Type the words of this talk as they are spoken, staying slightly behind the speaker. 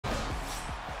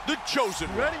the chosen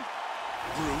one. Ready?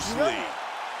 Bruce Lee.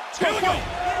 Here we go.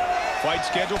 Fight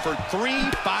scheduled for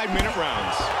 3 5-minute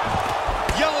rounds.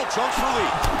 Yellow trunks for Lee.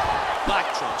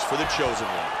 Black trunks for the chosen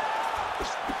one.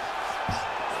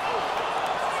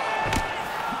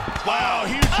 Wow,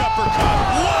 huge uppercut.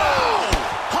 Whoa!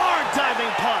 Hard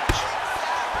diving punch.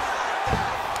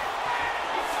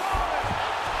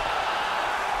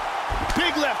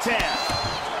 Big left hand.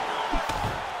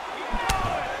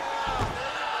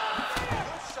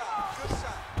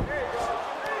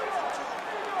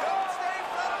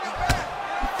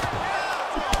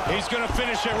 He's going to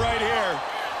finish it right here.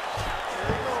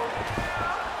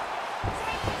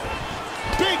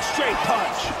 Big straight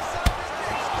punch.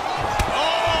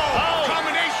 Oh,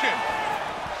 combination.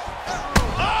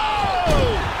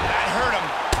 Oh, that hurt him.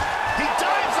 He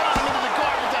dives on him into the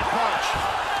guard with that punch.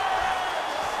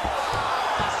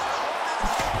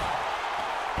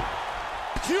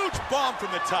 Huge bomb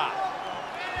from the top.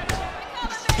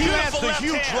 He has the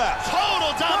huge left.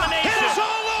 Total domination. It is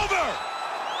all over.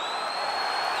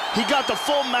 He got the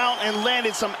full mount and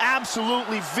landed some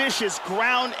absolutely vicious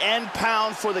ground and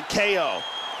pound for the KO.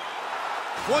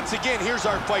 Once again, here's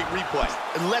our fight replay.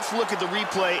 And let's look at the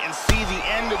replay and see the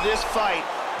end of this fight.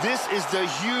 This is the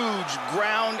huge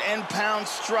ground and pound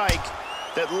strike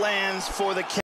that lands for the KO.